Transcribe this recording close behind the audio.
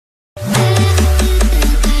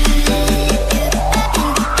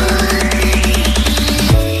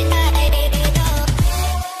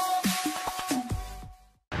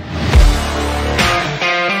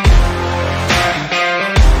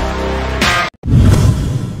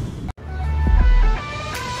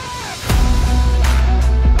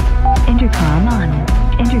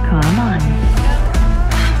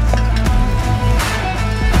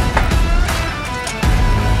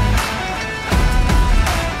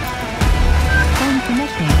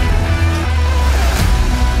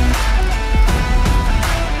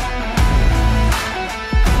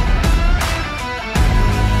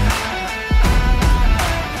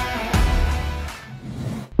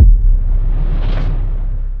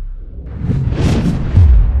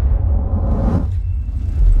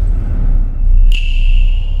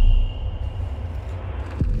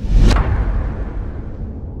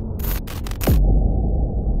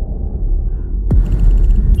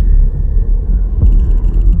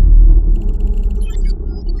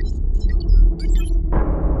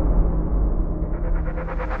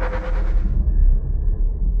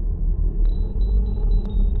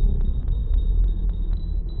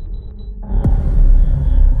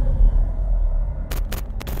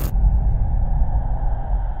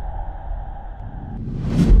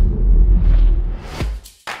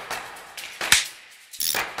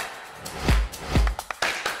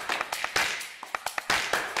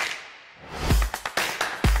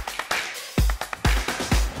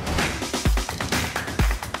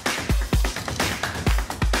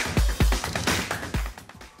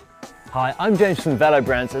Hi, I'm James from Velo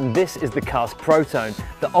Brands and this is the Kask Protone,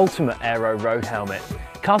 the ultimate aero road helmet.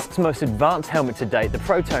 Kask's most advanced helmet to date, the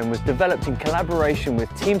Protone was developed in collaboration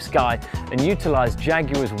with Team Sky and utilised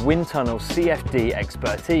Jaguar's wind tunnel CFD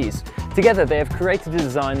expertise. Together they have created a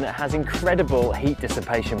design that has incredible heat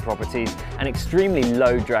dissipation properties and extremely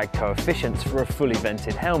low drag coefficients for a fully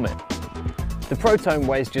vented helmet. The Protone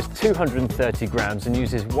weighs just 230 grams and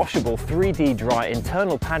uses washable 3D dry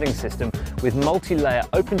internal padding system with multi-layer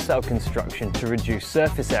open cell construction to reduce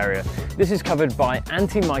surface area. This is covered by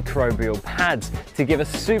antimicrobial pads to give a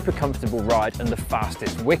super comfortable ride and the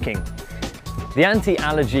fastest wicking. The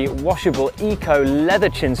anti-allergy washable eco leather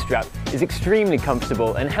chin strap is extremely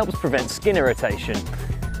comfortable and helps prevent skin irritation.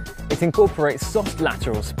 It incorporates soft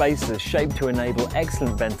lateral spacers shaped to enable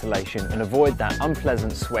excellent ventilation and avoid that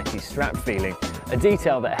unpleasant sweaty strap feeling, a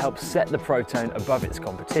detail that helps set the Protone above its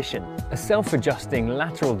competition. A self-adjusting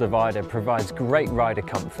lateral divider provides great rider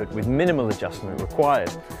comfort with minimal adjustment required.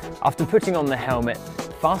 After putting on the helmet,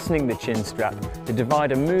 fastening the chin strap, the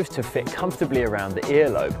divider moves to fit comfortably around the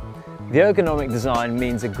earlobe. The ergonomic design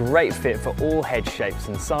means a great fit for all head shapes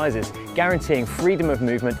and sizes, guaranteeing freedom of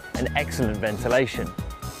movement and excellent ventilation.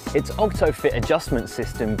 Its OctoFit adjustment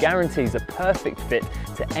system guarantees a perfect fit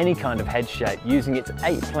to any kind of head shape using its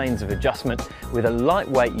 8 planes of adjustment with a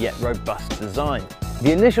lightweight yet robust design.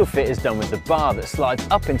 The initial fit is done with the bar that slides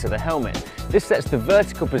up into the helmet. This sets the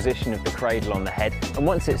vertical position of the cradle on the head, and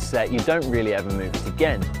once it's set you don't really ever move it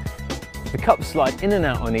again. The cups slide in and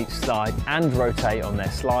out on each side and rotate on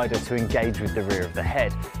their slider to engage with the rear of the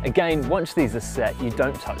head. Again, once these are set you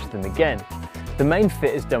don't touch them again. The main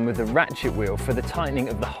fit is done with a ratchet wheel for the tightening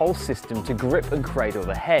of the whole system to grip and cradle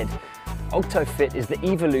the head. OctoFit is the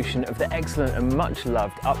evolution of the excellent and much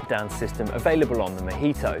loved up-down system available on the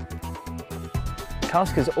Mojito.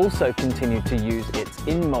 Kask has also continued to use its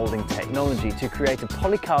in-moulding technology to create a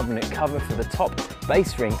polycarbonate cover for the top,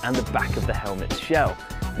 base ring and the back of the helmet's shell.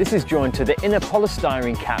 This is joined to the inner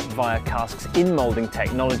polystyrene cap via Kask's in-moulding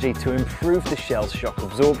technology to improve the shell's shock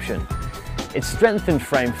absorption. Its strengthened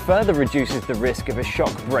frame further reduces the risk of a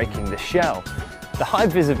shock breaking the shell. The high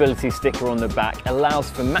visibility sticker on the back allows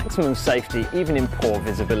for maximum safety even in poor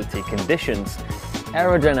visibility conditions.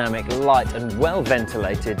 Aerodynamic, light and well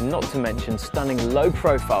ventilated, not to mention stunning low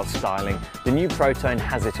profile styling, the new Protone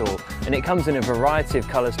has it all, and it comes in a variety of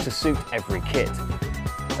colours to suit every kit.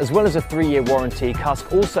 As well as a 3-year warranty,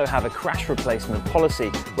 Kask also have a crash replacement policy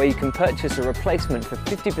where you can purchase a replacement for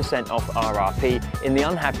 50% off RRP in the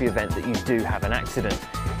unhappy event that you do have an accident.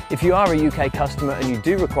 If you are a UK customer and you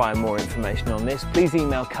do require more information on this, please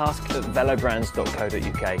email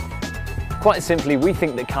kask@velobrands.co.uk. Quite simply, we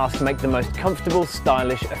think that Kask make the most comfortable,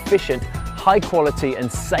 stylish, efficient, high quality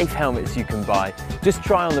and safe helmets you can buy. Just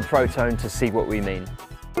try on the Protone to see what we mean.